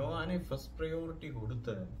ഭഗവാനെ ഫസ്റ്റ് പ്രയോറിറ്റി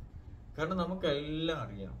കൊടുത്ത്, കാരണം നമുക്കെല്ലാം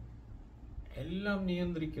അറിയാം, എല്ലാം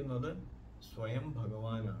നിയന്ത്രിക്കുന്നത് സ്വയം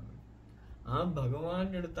ഭഗവാനാണ്. ആ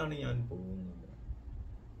ഭഗവാന്റെ അടുത്താണ് ഞാൻ പോകുന്നത്.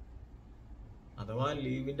 അഥവാ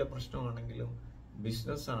ലീവിന്റെ പ്രശ്നമാണെങ്കിലും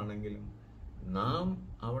ബിസിനസ് ആണെങ്കിലും നാം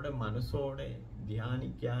അവിടെ മനസ്സോടെ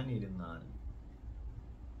ധ്യാനിക്കാനിരുന്നാൽ,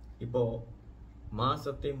 ഇപ്പോ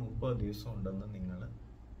മാസത്തെ 30 ദിവസം ഉണ്ടെന്ന് നിങ്ങൾ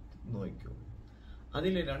നോക്കൂ.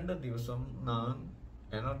 അതിൽ 2 ദിവസം നാം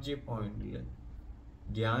എനർജി പോയിന്റിൽ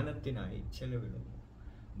ധ്യാനത്തിനായി ചെലവിടുന്നു.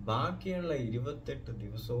 ബാക്കിയുള്ള 28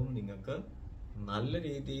 ദിവസവും നിങ്ങൾക്ക് നല്ല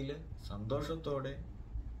രീതിയിൽ സന്തോഷത്തോടെ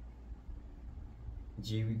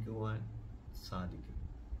ജീവിക്കുവാൻ സാധിക്കും.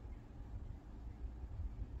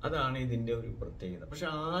 അതാണ് ഇതിന്റെ ഒരു പ്രത്യേകത. പക്ഷെ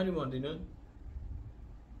ആരും അതിന്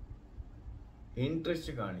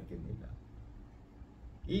ഇൻട്രസ്റ്റ് കാണിക്കുന്നില്ല.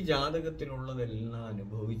 ഈ ജാതകത്തിലുള്ളതെല്ലാം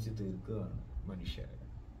അനുഭവിച്ച് തീർക്കുകയാണ് മനുഷ്യരെ.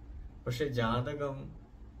 പക്ഷെ ജാതകം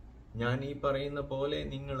ഞാൻ ഈ പറയുന്ന പോലെ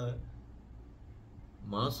നിങ്ങൾ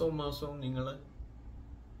മാസവും നിങ്ങൾ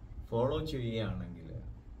ഫോളോ ചെയ്യുകയാണെങ്കിൽ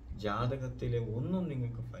ജാതകത്തിലെ ഒന്നും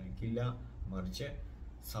നിങ്ങൾക്ക് ഫലിക്കില്ല. മറിച്ച്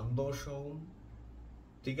സന്തോഷവും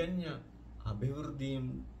തികഞ്ഞ അഭിവൃദ്ധിയും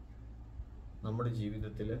നമ്മുടെ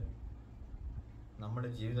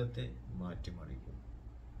ജീവിതത്തെ മാറ്റിമറിക്കും.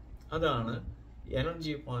 അതാണ്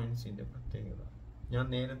എനർജി പോയിന്റ്സിന്റെ പ്രത്യേകത. ഞാൻ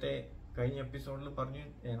നേരത്തെ കഴിഞ്ഞ എപ്പിസോഡിൽ പറഞ്ഞു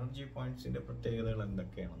എനർജി പോയിന്റ്സിന്റെ പ്രത്യേകതകൾ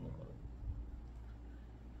എന്തൊക്കെയാണെന്നുള്ളത്.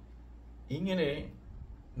 ഇങ്ങനെ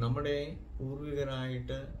നമ്മുടെ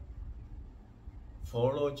പൂർവികരായിട്ട്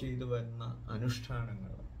ഫോളോ ചെയ്തു വരുന്ന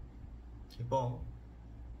അനുഷ്ഠാനങ്ങൾ, ഇപ്പോ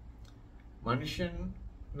മനുഷ്യൻ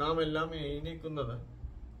നാം എല്ലാം എഴുന്നേക്കുന്നത്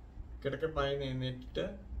കിടക്കപ്പായിന്ന് എഴുന്നേറ്റിട്ട്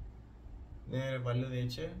നേരെ പല്ല്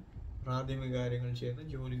തേച്ച് പ്രാഥമിക കാര്യങ്ങൾ ചെയ്ത്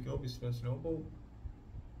ജോലിക്കോ ബിസിനസ്സിനോ പോകും.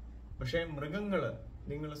 പക്ഷെ മൃഗങ്ങള്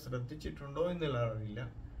നിങ്ങൾ ശ്രദ്ധിച്ചിട്ടുണ്ടോ എന്നുള്ള അറിയില്ല,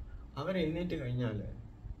 അവരെഴുന്നേറ്റ് കഴിഞ്ഞാൽ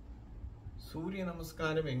സൂര്യ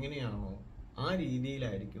നമസ്കാരം എങ്ങനെയാണോ ആ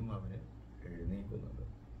രീതിയിലായിരിക്കും അവര് എഴുന്നേക്കുന്നത്.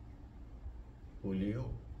 പുലിയോ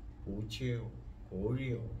പൂച്ചയോ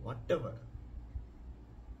കോഴിയോ വട്ടവർ.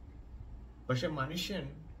 പക്ഷെ മനുഷ്യൻ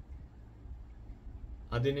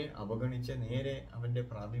അതിനെ അവഗണിച്ച് നേരെ അവന്റെ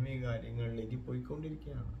പ്രാഥമിക കാര്യങ്ങളിലേക്ക്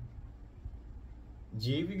പോയിക്കൊണ്ടിരിക്കുകയാണ്.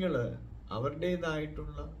 ജീവികള്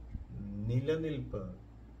അവരുടേതായിട്ടുള്ള നിലനിൽപ്പ്,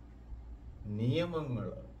 നിയമങ്ങൾ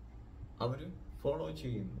അവർ ഫോളോ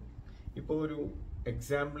ചെയ്യുന്നു. ഇപ്പോൾ ഒരു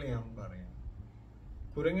എക്സാമ്പിൾ ഞാൻ പറയാം.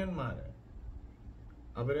 കുരങ്ങന്മാര്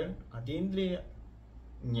അവര് അതീന്ദ്രിയ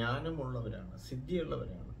ജ്ഞാനമുള്ളവരാണ്,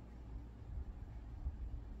 സിദ്ധിയുള്ളവരാണ്.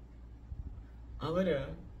 അവര്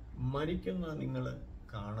മരിക്കുന്നത് നിങ്ങൾ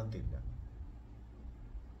കാണത്തില്ല.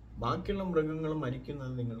 ബാക്കിയുള്ള മൃഗങ്ങൾ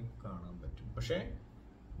മരിക്കുന്നത് നിങ്ങൾക്ക് കാണാൻ പറ്റും. പക്ഷെ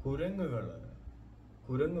കുരങ്ങ്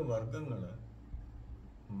വർഗങ്ങള്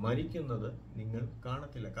മരിക്കുന്നത് നിങ്ങൾ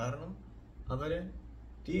കാണത്തില്ല. കാരണം അവര്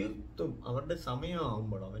തീർത്തും അവരുടെ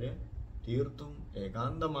സമയമാകുമ്പോൾ അവര് തീർത്തും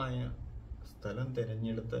ഏകാന്തമായ സ്ഥലം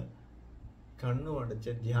തിരഞ്ഞെടുത്ത്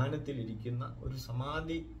കണ്ണുമടച്ച് ധ്യാനത്തിലിരിക്കുന്ന ഒരു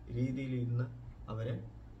സമാധി രീതിയിൽ ഇരുന്ന് അവര്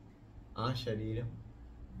ആ ശരീരം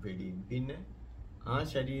വെടിയും. പിന്നെ ആ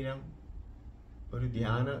ശരീരം ഒരു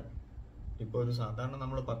ധ്യാന, ഇപ്പോൾ ഒരു സാധാരണ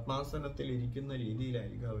നമ്മൾ പത്മാസനത്തിൽ ഇരിക്കുന്ന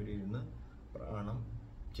രീതിയിലായിരിക്കും അവരിരുന്ന് പ്രാണം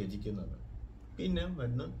ത്യജിക്കുന്നത്. പിന്നെ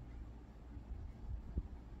വന്ന്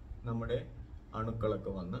നമ്മുടെ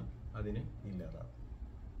അണുക്കളൊക്കെ വന്ന് അതിനെ ഇല്ലാതാക്കും.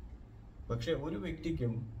 പക്ഷെ ഒരു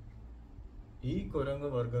വ്യക്തിക്കും ഈ കുരങ്ങ്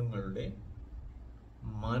വർഗങ്ങളുടെ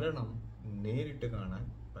മരണം നേരിട്ട് കാണാൻ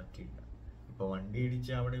പറ്റില്ല. ഇപ്പൊ വണ്ടി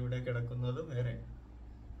ഇടിച്ച് അവിടെ ഇവിടെ കിടക്കുന്നത് വേറെ,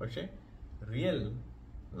 പക്ഷെ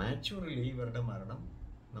നാച്ചുറലി ഇവരുടെ മരണം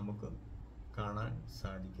നമുക്ക് കാണാൻ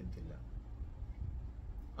സാധിക്കത്തില്ല.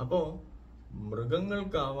 അപ്പോ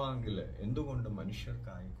മൃഗങ്ങൾക്കാവാമെങ്കിൽ എന്തുകൊണ്ട്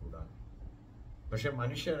മനുഷ്യർക്കായിക്കൂടാ? പക്ഷെ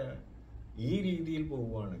മനുഷ്യര് ഈ രീതിയിൽ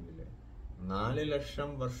പോവുകയാണെങ്കിൽ 4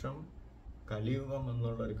 ലക്ഷം വർഷം കലിയുഗം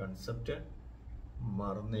എന്നുള്ള ഒരു കൺസെപ്റ്റ്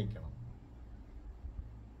മറന്നേക്കണം.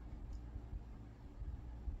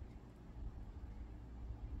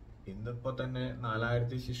 ഇന്നിപ്പോ തന്നെ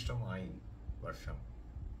 4000 ശിഷ്ടമായി വർഷം.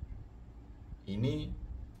 ഇനി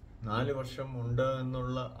 4 വർഷം ഉണ്ട്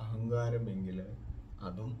എന്നുള്ള അഹങ്കാരമെങ്കിൽ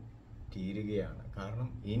അതും തീരുകയാണ്. കാരണം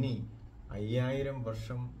ഇനി 5000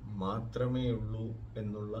 വർഷം മാത്രമേ ഉള്ളൂ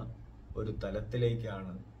എന്നുള്ള ഒരു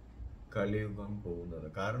തലത്തിലേക്കാണ് കലിയുഗം പോകുന്നത്.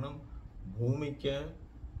 കാരണം ഭൂമിക്ക്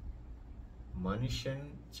മനുഷ്യൻ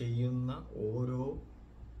ചെയ്യുന്ന ഓരോ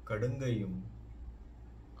കടുങ്കയും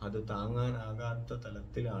അത് താങ്ങാനാകാത്ത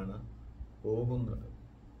തലത്തിലാണ് പോകുന്നത്.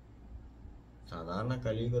 സാധാരണ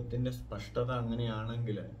കലിയുഗത്തിന്റെ സ്പഷ്ടത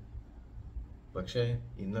അങ്ങനെയാണെങ്കിൽ, പക്ഷെ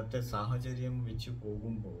ഇന്നത്തെ സാഹചര്യം വെച്ച്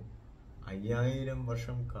പോകുമ്പോൾ 5000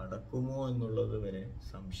 വർഷം കടക്കുമോ എന്നുള്ളത് വരെ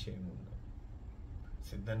സംശയമുണ്ട്.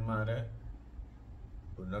 സിദ്ധന്മാര്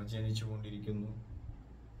പുനർജനിച്ചു കൊണ്ടിരിക്കുന്നു.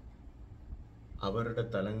 അവരുടെ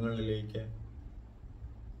തലങ്ങളിലേക്ക്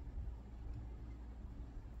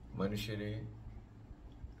മനുഷ്യരെ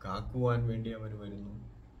കാക്കുവാൻ വേണ്ടി അവർ വരുന്നു.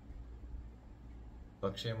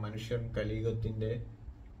 പക്ഷെ മനുഷ്യൻ കലിയുഗത്തിന്റെ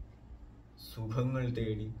സുഖങ്ങൾ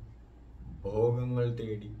തേടി, ഭോഗങ്ങൾ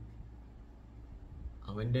തേടി,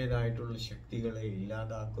 അവൻ്റെതായിട്ടുള്ള ശക്തികളെ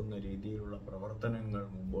ഇല്ലാതാക്കുന്ന രീതിയിലുള്ള പ്രവർത്തനങ്ങൾ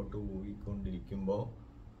മുമ്പോട്ട് പോയിക്കൊണ്ടിരിക്കുമ്പോൾ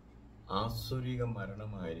ആസുരിക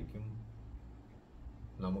മരണമായിരിക്കും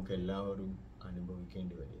നമുക്കെല്ലാവരും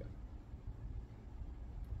അനുഭവിക്കേണ്ടി വരിക.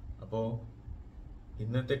 അപ്പോൾ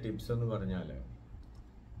ഇന്നത്തെ ടിപ്സ് എന്ന് പറഞ്ഞാൽ,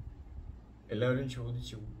 എല്ലാവരും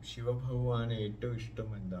ചോദിച്ചു ശിവഭഗവാന് ഏറ്റവും ഇഷ്ടം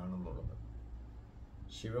എന്താണെന്നുള്ളത്.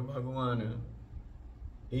 ശിവഭഗവാന്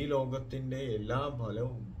ഈ ലോകത്തിൻ്റെ എല്ലാ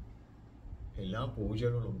ഫലവും എല്ലാ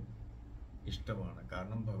പൂജകളും ഇഷ്ടമാണ്.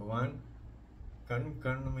 കാരണം ഭഗവാൻ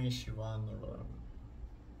കൺമേ ശിവ എന്നുള്ളതാണ്.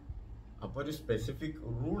 അപ്പോൾ ഒരു സ്പെസിഫിക്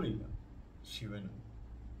റൂളില്ല ശിവന്.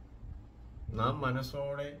 നാം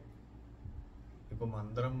മനസ്സോടെ, ഇപ്പൊ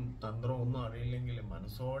മന്ത്രം തന്ത്രം ഒന്നും അറിയില്ലെങ്കിൽ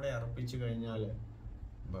മനസ്സോടെ അർപ്പിച്ചു കഴിഞ്ഞാൽ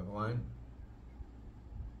ഭഗവാൻ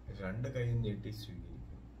 2 കൈ നീട്ടി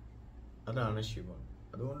സ്വീകരിക്കും. അതാണ് ശിവൻ.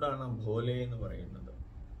 അതുകൊണ്ടാണ് ഭോലെ എന്ന് പറയുന്നത്.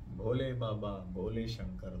 ഭോലെ ബാബ, ഭോലെ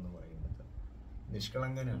ശങ്കർ എന്ന് പറയുന്നത്.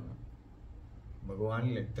 നിഷ്കളങ്കനാണ്.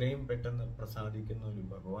 ഭഗവാനിൽ എത്രയും പെട്ടെന്ന് പ്രസാദിക്കുന്ന ഒരു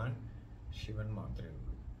ഭഗവാൻ ശിവൻ മാത്രമേ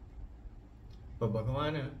ഉള്ളൂ. അപ്പൊ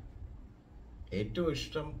ഭഗവാന് ഏറ്റവും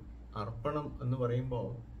ഇഷ്ടം അർപ്പണം എന്ന് പറയുമ്പോൾ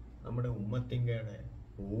നമ്മുടെ ഉമ്മത്തിങ്കയുടെ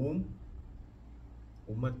പൂവും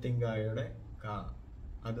ഉമ്മത്തിങ്കായുടെ കാ,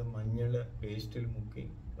 അത് മഞ്ഞള് പേസ്റ്റിൽ മുക്കി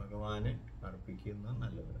ഭഗവാന് അർപ്പിക്കുന്നത്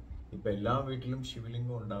നല്ലത്. ഇപ്പൊ എല്ലാ വീട്ടിലും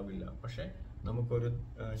ശിവലിംഗം ഉണ്ടാവില്ല. പക്ഷെ നമുക്കൊരു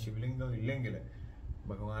ശിവലിംഗം ഇല്ലെങ്കിൽ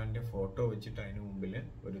ഭഗവാന്റെ ഫോട്ടോ വെച്ചിട്ട് അതിന് മുമ്പിൽ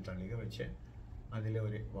ഒരു തളിക വെച്ച് അതിൽ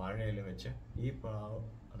ഒരു വാഴയില വെച്ച് ഈ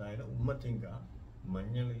അതായത് ഉമ്മത്തിങ്ക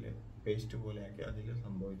മഞ്ഞളിൽ പേസ്റ്റ് പോലെയാക്കി അതിൽ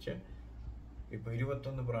സംഭവിച്ച് ഇപ്പൊ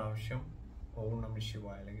 21 പ്രാവശ്യം ഓം നമഃ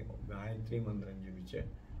ശിവായ അല്ലെങ്കിൽ ഗായത്രി മന്ത്രം ജപിച്ച്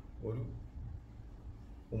ഒരു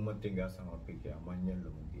ഉമ്മത്തിങ്ക സമർപ്പിക്കുക മഞ്ഞളിൽ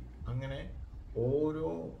മുക്കി. അങ്ങനെ ഓരോ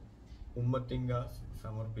ഉമ്മത്തിങ്ക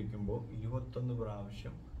സമർപ്പിക്കുമ്പോൾ 21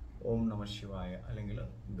 പ്രാവശ്യം ഓം നമഃ ശിവായ അല്ലെങ്കിൽ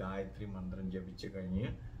ഗായത്രി മന്ത്രം ജപിച്ച് കഴിഞ്ഞ്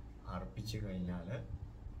അർപ്പിച്ചു കഴിഞ്ഞാൽ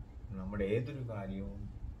നമ്മുടെ ഏതൊരു കാര്യവും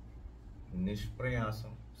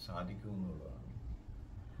നിഷ്പ്രയാസം സാധിക്കുമെന്നുള്ളതാണ്.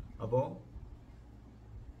 അപ്പോൾ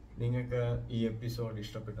നിങ്ങൾക്ക് ഈ എപ്പിസോഡ്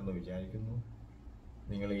ഇഷ്ടപ്പെട്ടെന്ന് വിചാരിക്കുന്നു.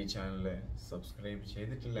 നിങ്ങൾ ഈ ചാനൽ സബ്സ്ക്രൈബ്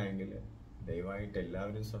ചെയ്തിട്ടില്ല എങ്കിൽ ദയവായിട്ട്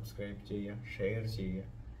എല്ലാവരും സബ്സ്ക്രൈബ് ചെയ്യുക, ഷെയർ ചെയ്യുക.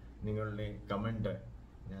 നിങ്ങളുടെ കമൻറ്റ്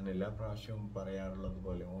ഞാൻ എല്ലാ പ്രാവശ്യവും പറയാറുള്ളത്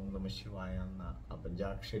പോലെ ഓം നമ ശിവായ എന്ന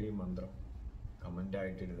പഞ്ചാക്ഷരി മന്ത്രം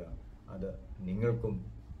കമൻ്റായിട്ടിടുക. അത് നിങ്ങൾക്കും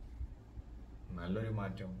നല്ലൊരു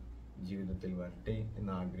മാറ്റം ജീവിതത്തിൽ വരട്ടെ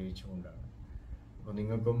എന്ന് ആഗ്രഹിച്ചുകൊണ്ടാണ്. അപ്പോൾ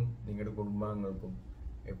നിങ്ങൾക്കും നിങ്ങളുടെ കുടുംബാംഗങ്ങൾക്കും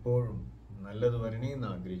എപ്പോഴും നല്ലത് വരണേ എന്ന്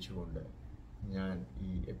ആഗ്രഹിച്ചുകൊണ്ട് ഞാൻ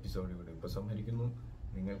ഈ എപ്പിസോഡ് ഇവിടെ ഉപസംഹരിക്കുന്നു.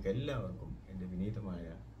 നിങ്ങൾക്ക് എല്ലാവർക്കും എൻ്റെ വിനീതമായ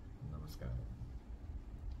നമസ്കാരം.